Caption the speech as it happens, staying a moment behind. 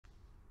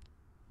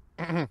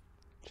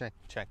Check,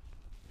 check,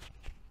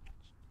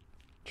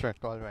 check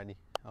already.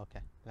 Okay,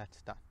 let's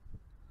start.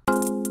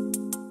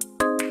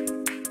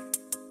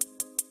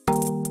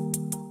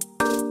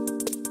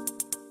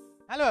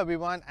 Hello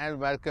everyone and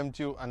welcome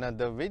to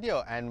another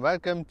video and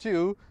welcome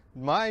to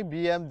my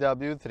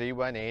BMW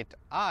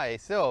 318i.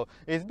 So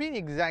it's been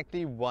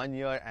exactly 1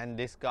 year and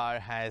this car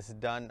has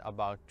done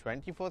about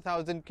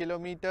 24,000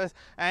 kilometers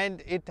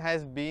and it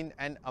has been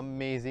an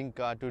amazing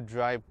car to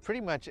drive pretty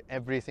much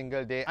every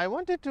single day. I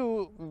wanted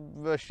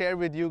to share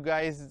with you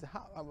guys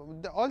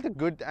all the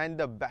good and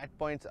the bad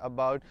points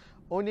about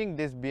owning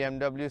this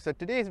BMW. So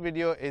today's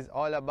video is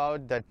all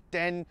about the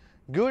 10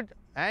 good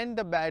and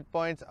the bad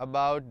points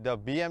about the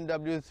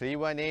BMW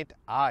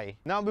 318i.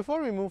 Now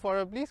before we move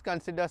forward, please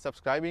consider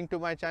subscribing to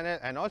my channel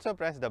and also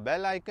press the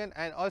bell icon,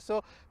 and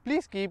also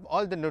please keep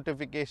all the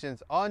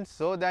notifications on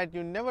so that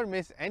you never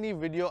miss any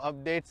video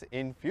updates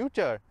in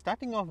future.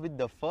 Starting off with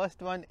the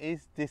first one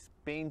is this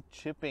paint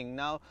chipping.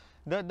 Now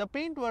the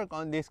paint work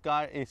on this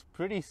car is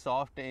pretty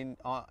soft and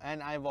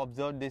I've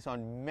observed this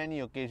on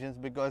many occasions,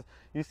 because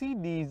you see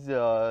these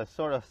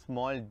sort of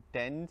small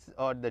dents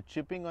or the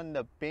chipping on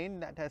the paint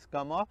that has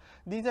come off.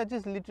 These are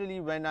just literally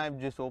when I've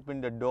just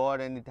opened the door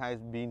and it has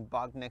been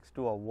parked next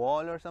to a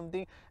wall or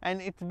something, and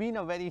it's been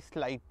a very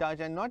slight touch.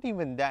 And not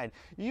even that,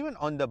 even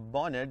on the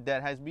bonnet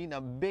there has been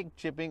a big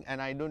chipping,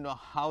 and I don't know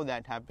how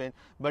that happened,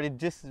 but it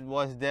just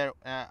was there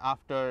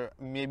after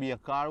maybe a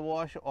car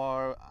wash,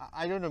 or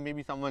I don't know,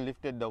 maybe someone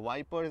lifted the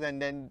wipers and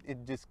then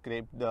it just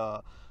scraped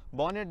the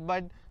bonnet.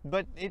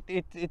 But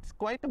it's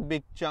quite a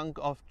big chunk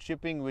of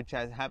chipping which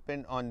has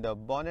happened on the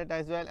bonnet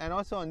as well, and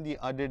also on the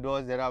other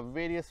doors there are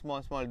various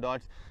small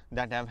dots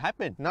that have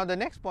happened. Now the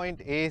next point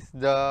is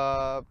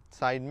the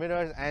side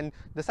mirrors, and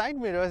the side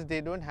mirrors,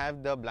 they don't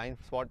have the blind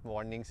spot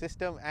warning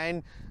system,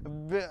 and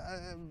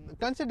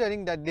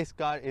considering that this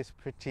car is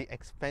pretty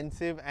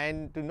expensive,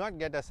 and to not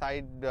get a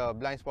side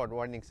blind spot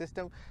warning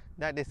system,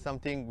 that is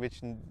something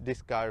which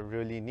this car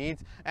really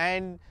needs.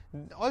 And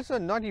also,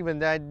 not even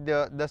that,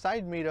 the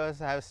side mirrors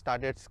have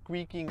started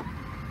squeaking.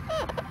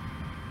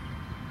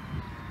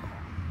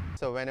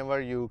 So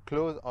whenever you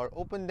close or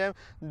open them,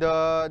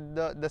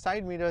 the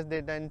side mirrors,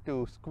 they tend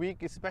to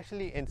squeak,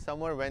 especially in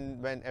summer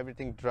when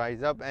everything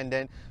dries up, and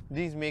then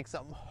these make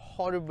some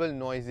horrible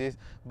noises.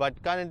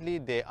 But currently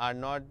they are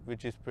not,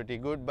 which is pretty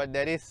good, but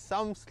there is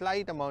some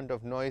slight amount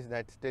of noise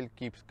that still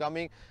keeps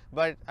coming.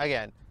 But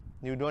again,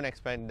 you don't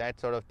expect that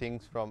sort of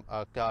things from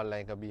a car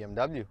like a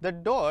BMW. The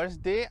doors,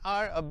 they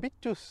are a bit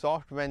too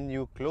soft when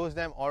you close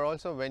them or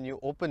also when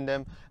you open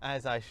them,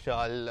 as I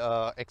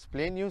shall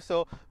explain you.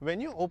 So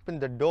when you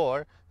open the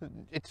door,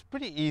 it's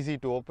pretty easy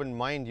to open,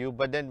 mind you,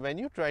 but then when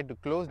you try to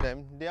close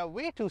them, they are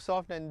way too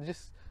soft and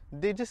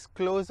they just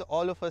close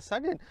all of a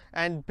sudden.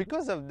 And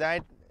because of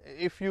that,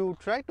 if you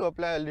try to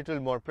apply a little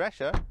more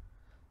pressure,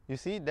 you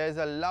see there's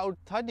a loud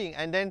thudding.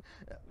 And then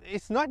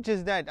it's not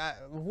just that,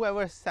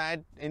 whoever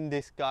sat in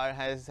this car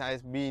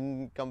has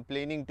been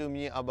complaining to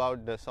me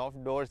about the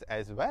soft doors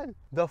as well.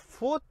 The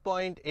fourth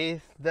point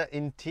is the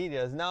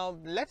interiors. Now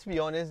let's be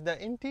honest,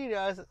 the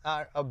interiors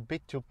are a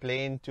bit too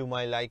plain to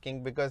my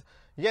liking, because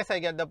yes, I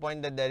get the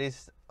point that there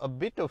is a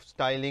bit of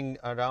styling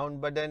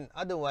around, but then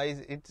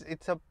otherwise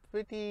it's a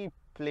pretty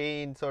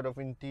plain sort of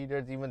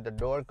interiors. Even the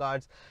door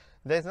cards,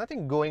 there's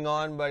nothing going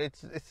on, but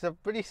it's a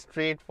pretty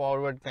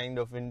straightforward kind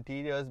of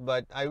interiors.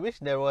 But I wish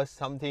there was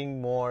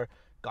something more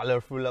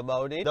colorful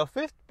about it. The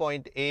fifth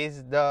point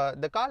is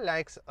the car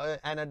lacks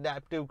an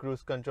adaptive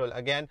cruise control.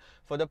 Again,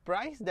 for the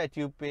price that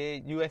you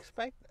pay, you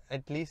expect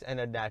at least an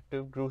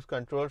adaptive cruise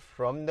control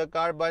from the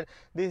car, but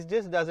this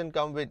just doesn't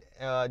come with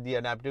the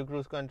adaptive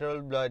cruise control,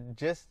 but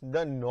just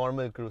the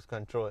normal cruise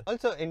control.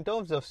 Also, in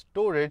terms of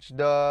storage,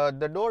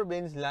 the door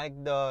bins lack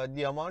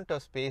the amount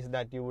of space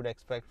that you would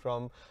expect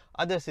from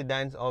other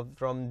sedans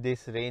from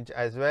this range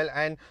as well,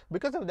 and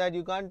because of that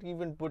you can't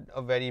even put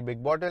a very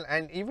big bottle,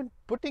 and even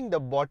putting the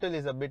bottle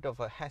is a bit of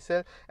a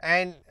hassle.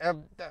 And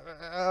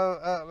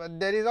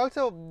there is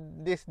also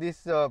this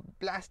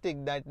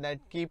plastic that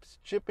keeps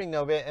chipping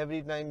away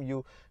every time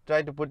you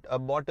try to put a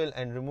bottle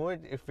and remove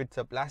it. If it's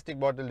a plastic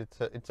bottle,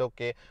 it's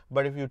okay,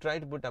 but if you try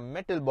to put a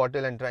metal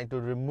bottle and try to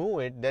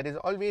remove it, there is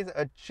always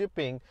a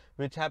chipping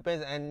which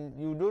happens, and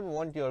you don't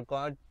want your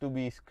car to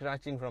be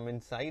scratching from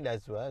inside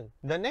as well.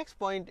 The next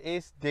point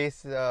is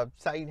this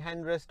side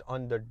handrest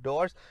on the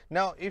doors.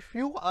 Now if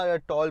you are a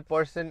tall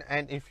person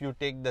and if you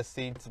take the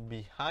seats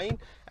behind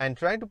and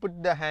try to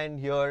put the hand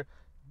here,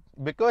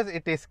 because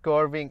it is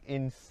curving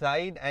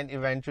inside and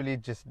eventually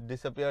just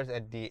disappears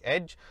at the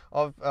edge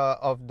of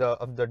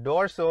the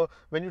door, so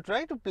when you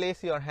try to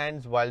place your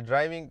hands while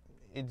driving,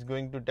 it's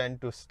going to tend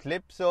to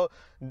slip. So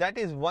that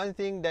is one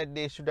thing that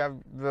they should have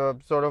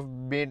sort of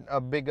made a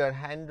bigger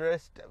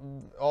handrest,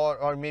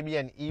 or maybe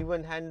an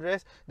even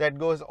handrest that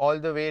goes all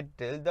the way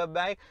till the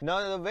back.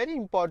 Now the very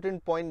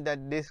important point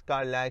that this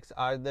car lacks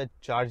are the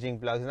charging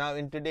plugs. Now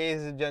in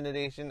today's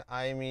generation,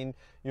 I mean,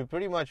 you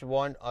pretty much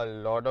want a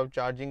lot of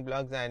charging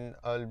plugs, and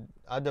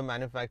other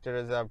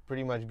manufacturers are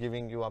pretty much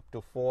giving you up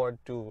to 4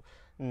 to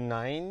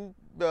 9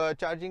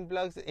 charging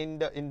plugs in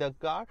the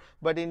car,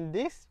 but in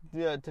this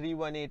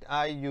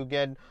 318i you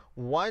get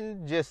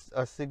one just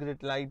a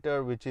cigarette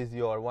lighter, which is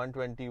your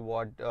 120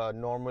 watt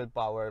normal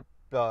power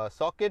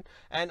socket,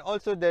 and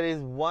also there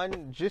is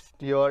one just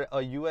here a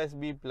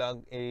USB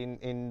plug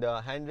in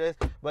the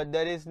handrest, but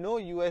there is no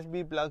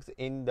USB plugs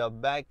in the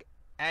back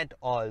at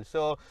all.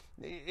 So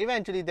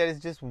eventually there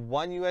is just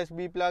one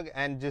USB plug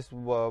and just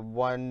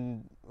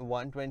one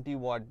 120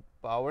 watt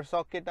power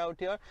socket out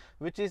here,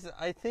 which is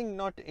I think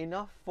not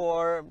enough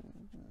for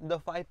the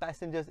 5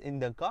 passengers in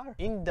the car.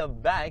 In the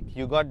back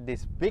you got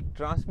this big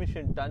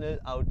transmission tunnel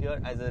out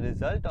here. As a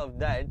result of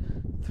that,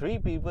 3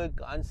 people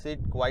can't sit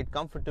quite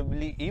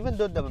comfortably, even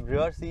though the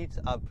rear seats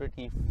are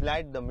pretty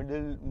flat. The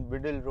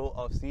middle row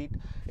of seat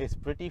is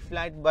pretty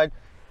flat, but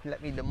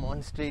let me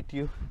demonstrate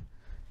you.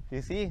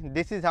 You see,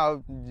 this is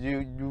how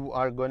you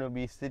are going to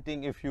be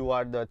sitting if you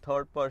are the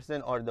third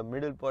person or the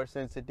middle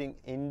person sitting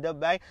in the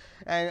back,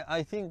 and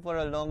I think for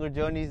a longer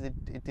journeys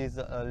it is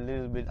a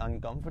little bit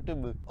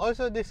uncomfortable.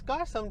 Also, this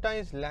car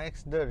sometimes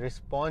lacks the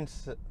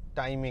response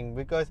timing,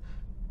 because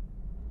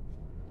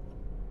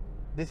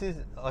this is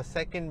a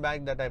second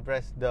back that I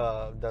press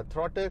the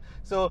throttle.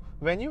 So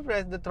when you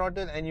press the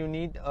throttle and you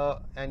need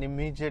an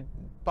immediate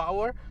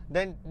power,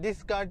 then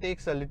this car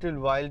takes a little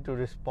while to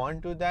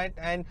respond to that.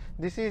 And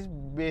this is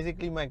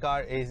basically, my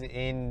car is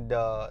in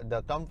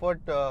the comfort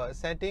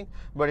setting,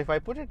 but if I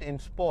put it in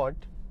sport,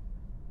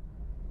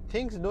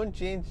 things don't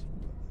change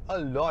a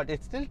lot.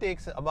 It still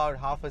takes about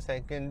half a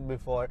second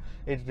before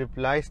it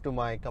replies to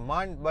my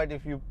command. But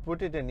if you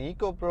put it in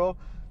Eco Pro,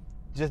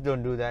 just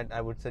don't do that, I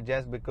would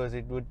suggest, because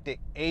it would take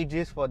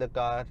ages for the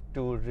car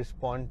to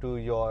respond to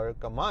your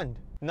command.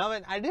 Now,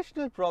 an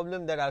additional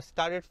problem that I've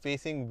started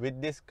facing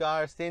with this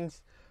car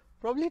since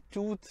probably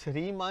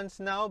 2-3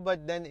 months now,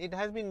 but then it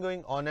has been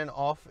going on and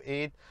off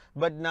it.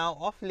 But now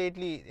off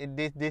lately,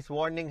 this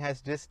warning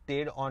has just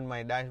stayed on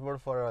my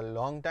dashboard for a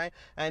long time,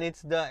 and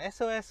it's the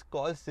SOS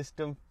call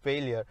system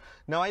failure.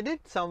 Now, I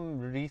did some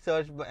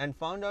research and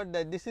found out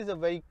that this is a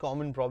very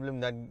common problem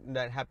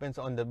that happens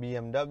on the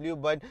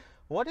BMW. But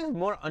what is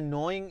more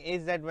annoying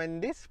is that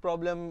when this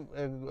problem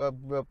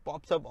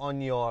pops up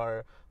on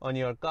your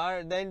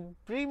car, then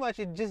pretty much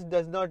it just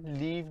does not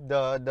leave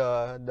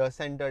the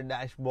center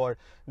dashboard.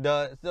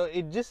 So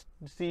it just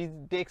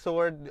takes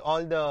over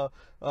all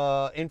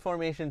the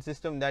information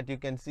system that you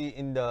can see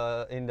in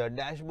the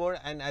dashboard,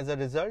 and as a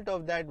result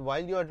of that,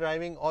 while you are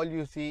driving, all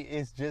you see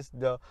is just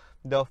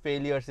the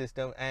failure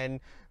system. And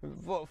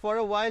for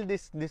a while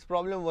this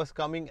problem was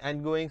coming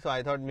and going, so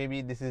I thought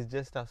maybe this is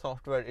just a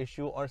software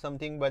issue or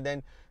something. But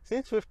then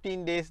since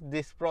 15 days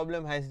this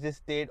problem has just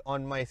stayed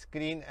on my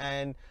screen,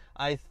 and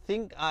I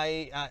think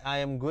I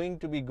am going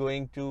to be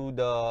going to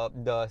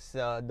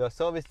the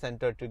service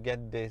center to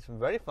get this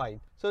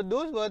verified. So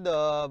those were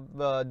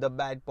the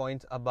bad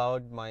points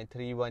about my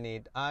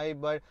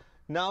 318i. But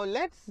now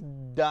let's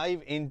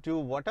dive into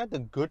what are the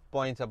good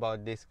points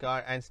about this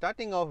car. And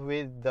starting off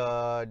with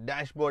the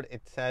dashboard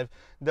itself,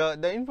 the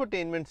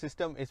infotainment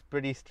system is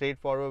pretty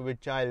straightforward,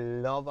 which I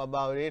love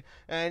about it.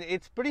 And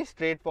it's pretty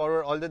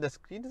straightforward, although the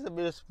screen is a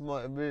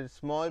bit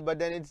small, but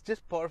then it's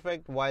just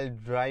perfect while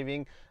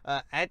driving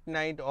at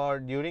night or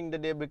during the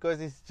day,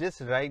 because it's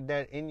just right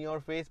there in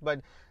your face.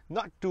 But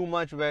not too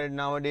much where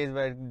nowadays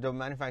where the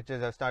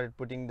manufacturers have started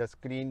putting the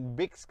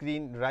big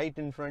screen right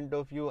in front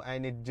of you,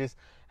 and it just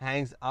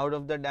hangs out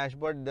of the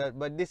dashboard.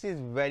 But this is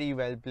very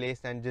well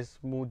placed and just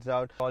smooths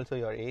out. Also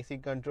your AC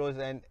controls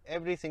and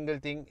every single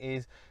thing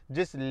is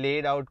just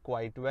laid out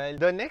quite well.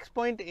 The next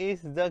point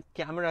is the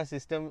camera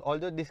system.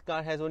 Although this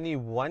car has only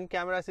one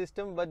camera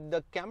system, but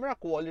the camera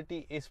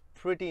quality is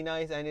pretty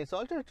nice, and it's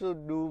also to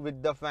do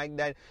with the fact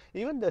that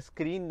even the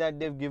screen that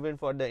they've given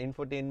for the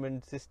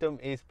infotainment system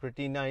is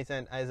pretty nice.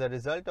 And as a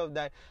result of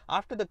that,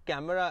 after the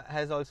camera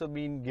has also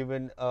been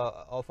given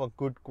of a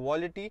good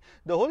quality,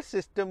 the whole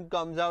system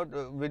comes out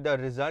with a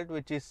result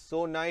which is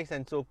so nice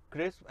and so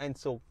crisp and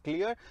so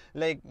clear.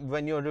 Like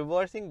when you're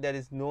reversing, there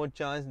is no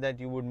chance that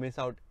you would miss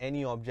out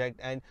any object,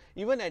 and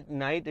even at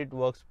night it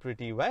works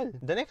pretty well.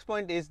 The next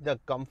point is the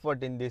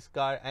comfort in this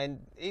car, and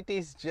it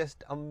is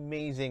just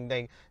amazing.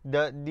 Like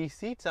the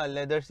seats are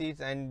leather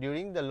seats, and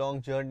during the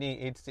long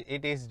journey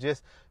it is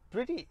just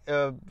pretty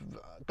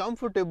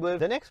comfortable.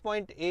 The next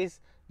point is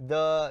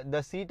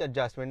the seat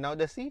adjustment. Now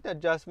the seat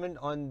adjustment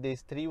on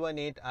this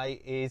 318i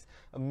is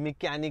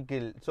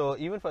mechanical, so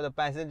even for the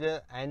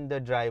passenger and the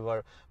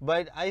driver.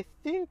 But I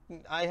think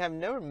I have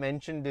never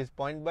mentioned this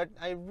point, but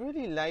I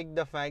really like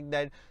the fact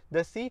that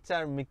the seats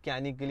are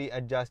mechanically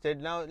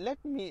adjusted. Now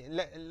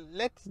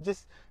let's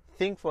just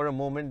think for a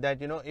moment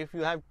that, you know, if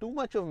you have too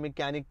much of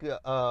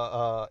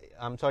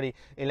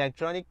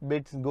electronic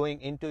bits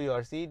going into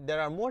your seat,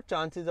 there are more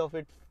chances of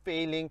it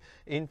failing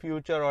in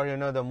future, or, you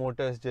know, the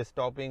motors just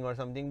stopping or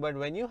something. But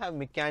when you have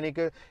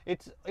mechanical,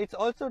 it's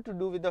also to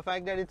do with the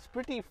fact that it's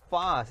pretty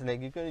fast. Like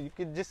you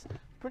can just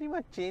pretty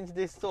much change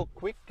this so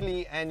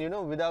quickly, and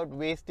without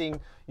wasting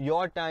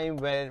your time,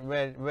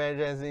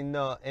 whereas in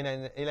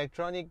an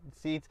electronic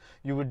seats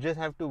you would just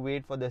have to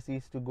wait for the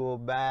seats to go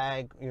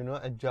back,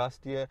 adjust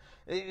here.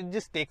 It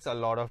just takes a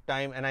lot of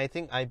time, and I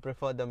think I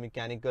prefer the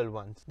mechanical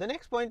ones. The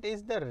next point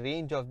is the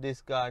range of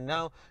this car.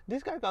 Now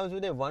this car comes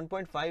with a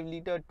 1.5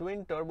 liter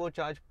twin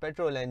turbocharged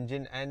petrol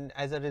engine, and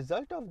as a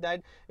result of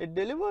that it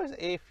delivers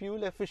a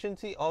fuel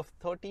efficiency of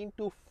 13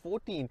 to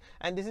 14,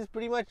 and this is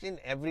pretty much in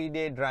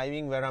everyday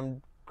driving where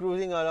I'm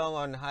cruising along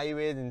on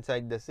highways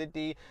inside the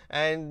city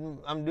and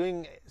I'm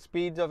doing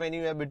speeds of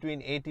anywhere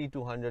between 80 to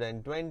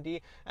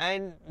 120,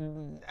 and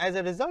as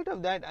a result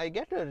of that I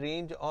get a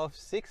range of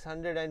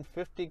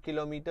 650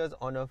 kilometers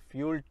on a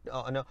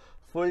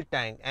full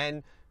tank,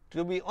 and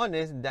to be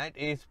honest, that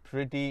is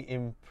pretty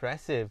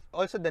impressive.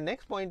 Also, the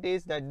next point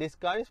is that this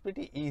car is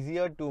pretty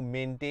easier to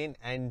maintain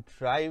and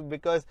drive,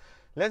 because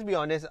let's be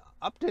honest,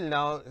 up till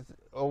now,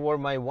 over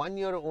my 1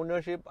 year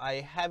ownership, I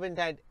haven't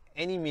had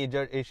any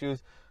major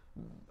issues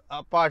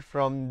apart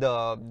from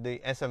the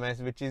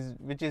SMS,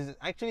 which is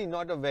actually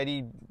not a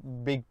very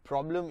big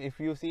problem. If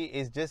you see,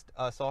 it's just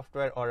a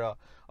software or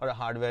a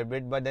hardware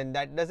bit, but then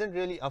that doesn't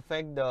really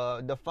affect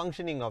the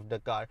functioning of the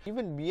car.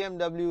 Even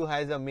BMW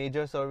has a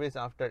major service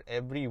after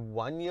every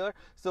 1 year,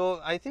 so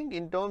I think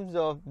in terms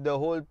of the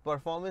whole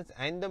performance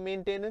and the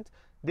maintenance,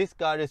 this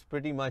car is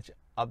pretty much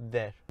up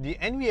there. The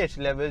NVH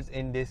levels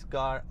in this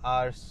car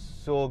are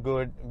so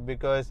good,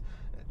 because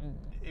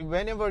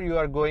whenever you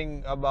are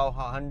going above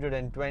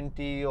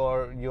 120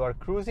 or you are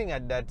cruising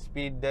at that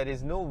speed, there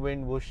is no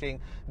wind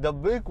whooshing. The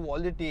build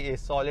quality is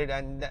solid,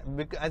 and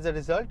as a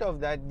result of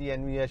that, the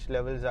NVH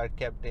levels are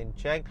kept in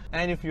check.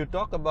 And if you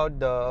talk about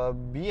the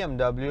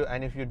BMW,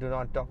 and if you do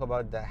not talk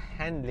about the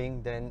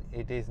handling, then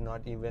it is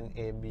not even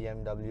a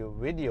BMW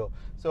video.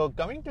 So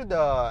coming to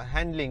the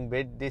handling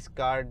bit, this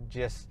car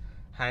just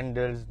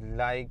handles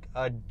like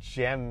a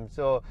gem.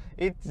 So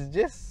it's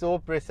just so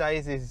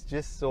precise, it's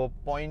just so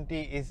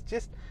pointy, it's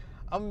just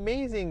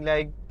amazing.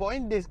 Like,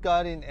 point this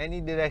car in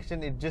any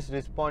direction, it just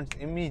responds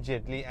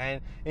immediately,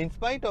 and in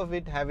spite of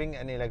it having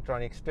an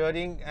electronic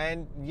steering,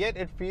 and yet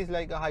it feels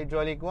like a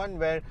hydraulic one,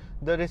 where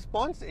the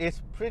response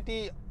is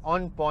pretty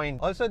on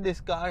point. Also,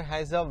 this car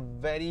has a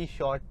very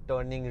short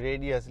turning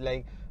radius,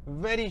 like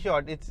very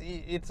short.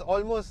 It's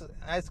almost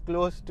as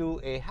close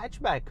to a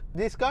hatchback.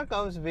 This car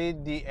comes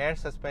with the air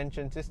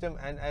suspension system,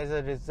 and as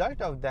a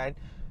result of that,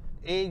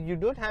 you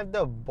don't have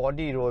the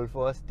body roll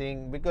first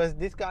thing, because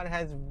this car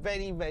has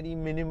very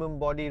minimum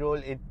body roll.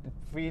 It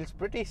feels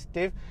pretty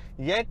stiff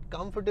yet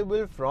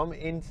comfortable from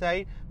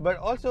inside. But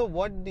also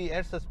what the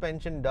air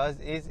suspension does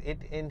is it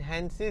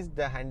enhances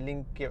the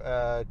handling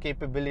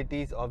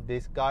capabilities of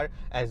this car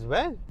as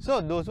well. So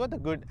those were the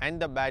good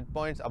and the bad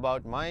points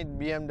about my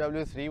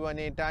BMW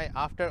 318i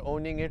after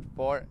owning it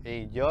for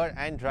a year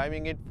and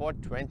driving it for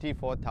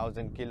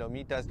 24,000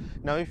 kilometers.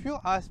 Now if you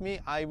ask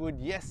me, I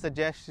would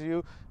suggest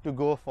you to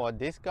go for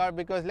this car,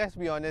 because let's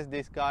be honest,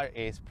 this car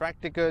is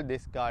practical,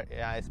 this car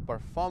has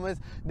performance,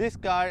 this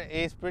car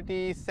is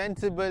pretty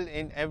sensible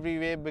in every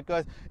way,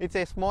 because it's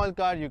a small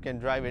car, you can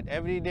drive it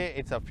every day,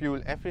 it's a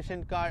fuel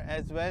efficient car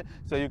as well,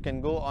 so you can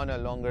go on a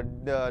longer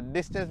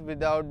distance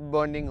without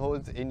burning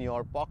holes in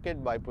your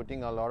pocket by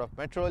putting a lot of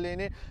petrol in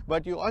it.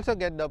 But you also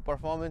get the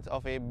performance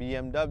of a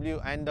BMW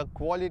and the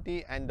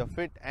quality and the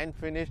fit and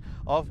finish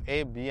of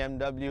a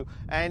BMW,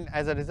 and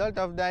as a result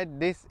of that,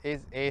 this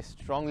is a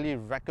strongly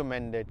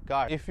recommended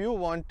car. If you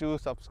want to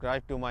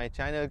subscribe to my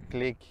channel,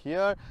 click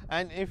here,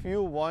 and if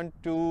you want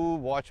to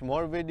watch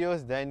more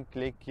videos, then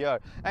click here,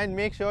 and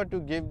make sure to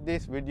give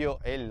this video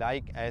a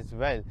like as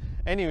well.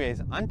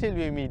 Anyways, until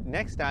we meet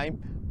next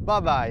time, bye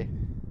bye.